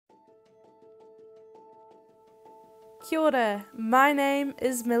Kia ora, my name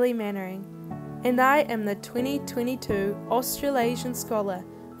is Millie Mannering, and I am the 2022 Australasian Scholar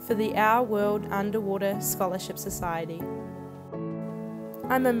for the Our World Underwater Scholarship Society.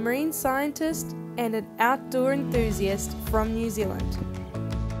 I'm a marine scientist and an outdoor enthusiast from New Zealand.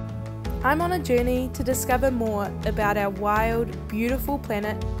 I'm on a journey to discover more about our wild, beautiful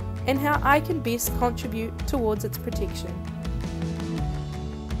planet and how I can best contribute towards its protection.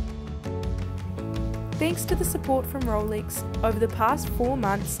 Thanks to the support from Rolex, over the past 4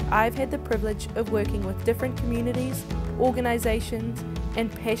 months I've had the privilege of working with different communities, organisations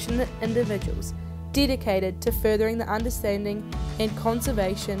and passionate individuals dedicated to furthering the understanding and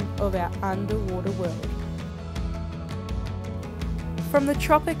conservation of our underwater world. From the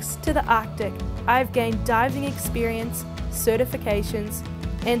tropics to the Arctic, I've gained diving experience, certifications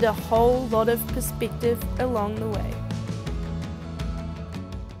and a whole lot of perspective along the way.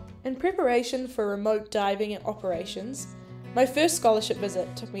 In preparation for remote diving and operations, my first scholarship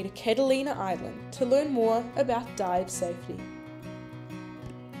visit took me to Catalina Island to learn more about dive safety.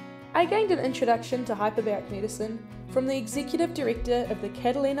 I gained an introduction to hyperbaric medicine from the Executive Director of the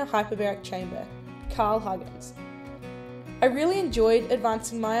Catalina Hyperbaric Chamber, Carl Huggins. I really enjoyed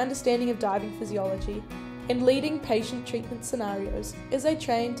advancing my understanding of diving physiology and leading patient treatment scenarios as I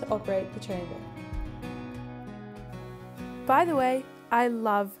trained to operate the chamber. By the way, I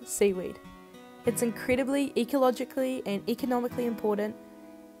love seaweed. It's incredibly ecologically and economically important,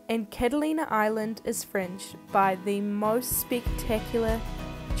 and Catalina Island is fringed by the most spectacular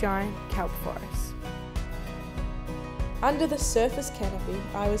giant kelp forests. Under the surface canopy,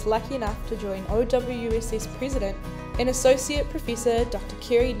 I was lucky enough to join OWUSS President and Associate Professor Dr.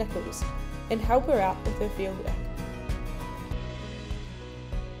 Kerry Nichols and help her out with her fieldwork.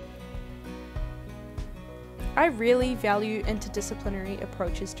 I really value interdisciplinary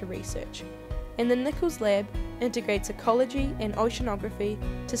approaches to research, and the Nichols Lab integrates ecology and oceanography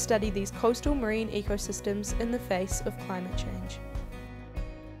to study these coastal marine ecosystems in the face of climate change.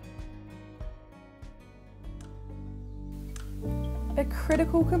 A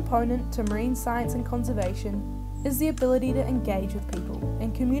critical component to marine science and conservation is the ability to engage with people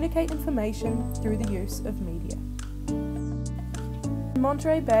and communicate information through the use of media. In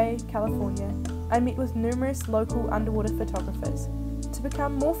Monterey Bay, California, I met with numerous local underwater photographers to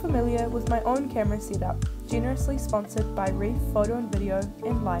become more familiar with my own camera setup, generously sponsored by Reef Photo and Video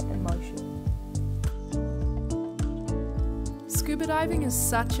and Light and Motion. Scuba diving is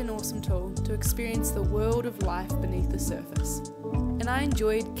such an awesome tool to experience the world of life beneath the surface, and I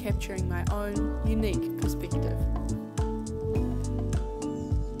enjoyed capturing my own unique perspective.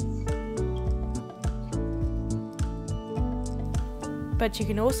 But you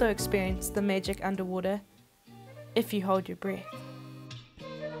can also experience the magic underwater if you hold your breath.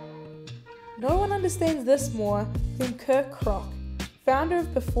 No one understands this more than Kirk Kroc, founder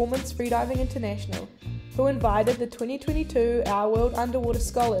of Performance Freediving International, who invited the 2022 Our World Underwater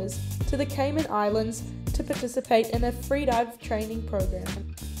Scholars to the Cayman Islands to participate in a freedive training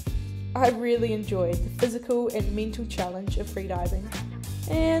program. I really enjoyed the physical and mental challenge of freediving,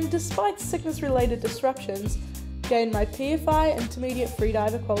 and despite sickness-related disruptions, gained my PFI Intermediate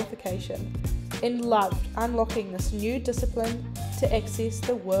Freediver qualification and loved unlocking this new discipline to access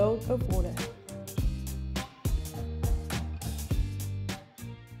the world of water.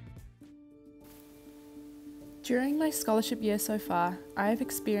 During my scholarship year so far, I have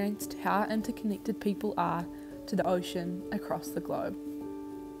experienced how interconnected people are to the ocean across the globe.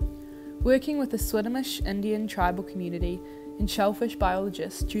 Working with the Swinomish Indian tribal community and shellfish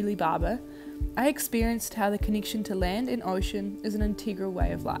biologist Julie Barber, I experienced how the connection to land and ocean is an integral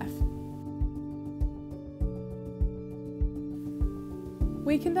way of life.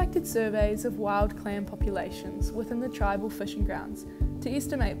 We conducted surveys of wild clam populations within the tribal fishing grounds to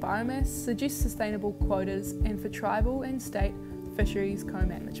estimate biomass, suggest sustainable quotas, and for tribal and state fisheries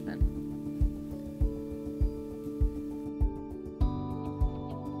co-management.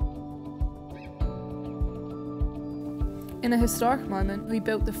 In a historic moment, we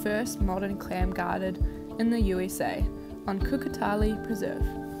built the first modern clam garden in the USA on Kukatali Preserve.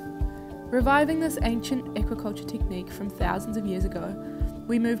 Reviving this ancient aquaculture technique from thousands of years ago,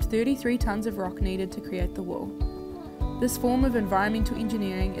 we moved 33 tonnes of rock needed to create the wool. This form of environmental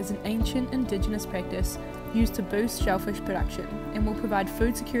engineering is an ancient indigenous practice used to boost shellfish production and will provide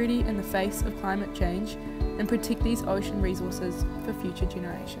food security in the face of climate change and protect these ocean resources for future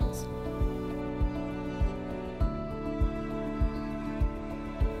generations.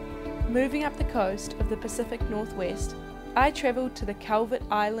 Moving up the coast of the Pacific Northwest, I travelled to the Calvert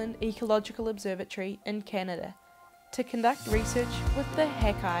Island Ecological Observatory in Canada to conduct research with the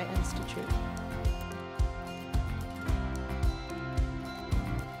Hackeye Institute.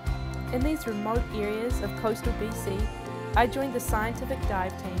 In these remote areas of coastal BC, I joined the scientific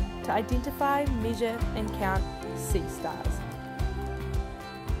dive team to identify, measure and count sea stars.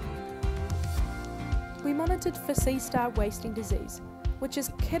 We monitored for sea star wasting disease, which has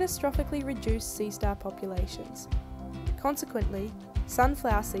catastrophically reduced sea star populations. Consequently,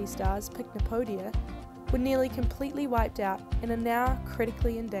 sunflower sea stars, Pycnopodia, were nearly completely wiped out and are now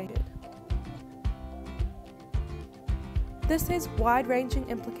critically endangered. This has wide-ranging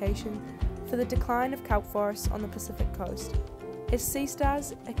implications for the decline of kelp forests on the Pacific coast, as sea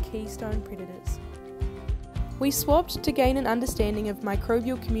stars are keystone predators. We swapped to gain an understanding of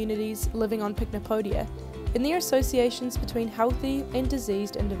microbial communities living on Pycnopodia and their associations between healthy and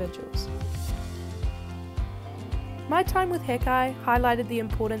diseased individuals. My time with HECI highlighted the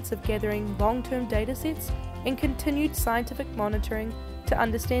importance of gathering long-term datasets and continued scientific monitoring to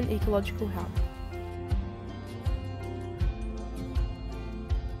understand ecological health.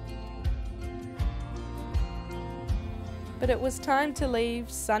 But it was time to leave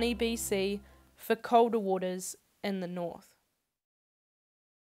sunny BC for colder waters in the north.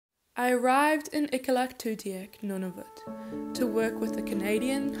 I arrived in Iqaluit, Nunavut, to work with the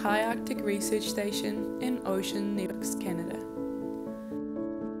Canadian High Arctic Research Station in Ocean Networks, Canada.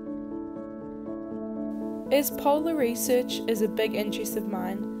 As polar research is a big interest of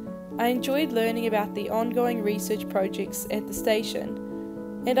mine, I enjoyed learning about the ongoing research projects at the station,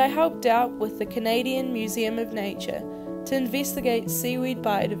 and I helped out with the Canadian Museum of Nature to investigate seaweed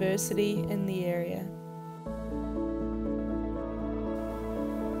biodiversity in the area.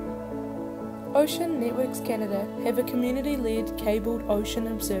 Ocean Networks Canada have a community-led cabled ocean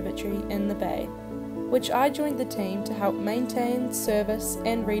observatory in the bay, which I joined the team to help maintain, service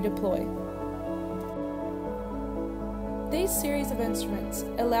and redeploy. These series of instruments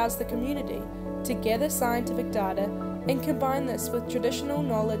allows the community to gather scientific data and combine this with traditional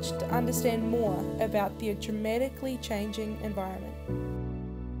knowledge to understand more about the dramatically changing environment.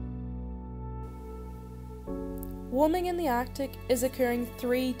 Warming in the Arctic is occurring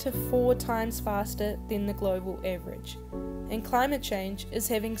 3 to 4 times faster than the global average, and climate change is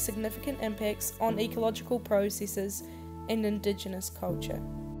having significant impacts on ecological processes and indigenous culture.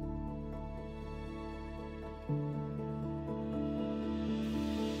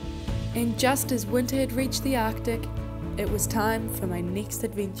 And just as winter had reached the Arctic, it was time for my next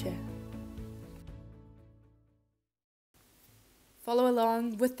adventure. Follow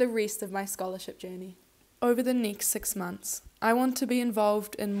along with the rest of my scholarship journey. Over the next 6 months, I want to be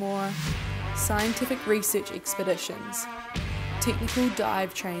involved in more scientific research expeditions, technical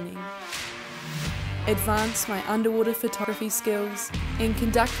dive training, advance my underwater photography skills, and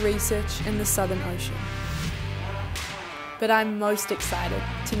conduct research in the Southern Ocean. But I'm most excited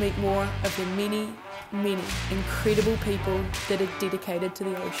to meet more of the many incredible people that are dedicated to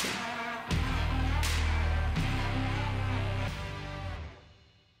the ocean.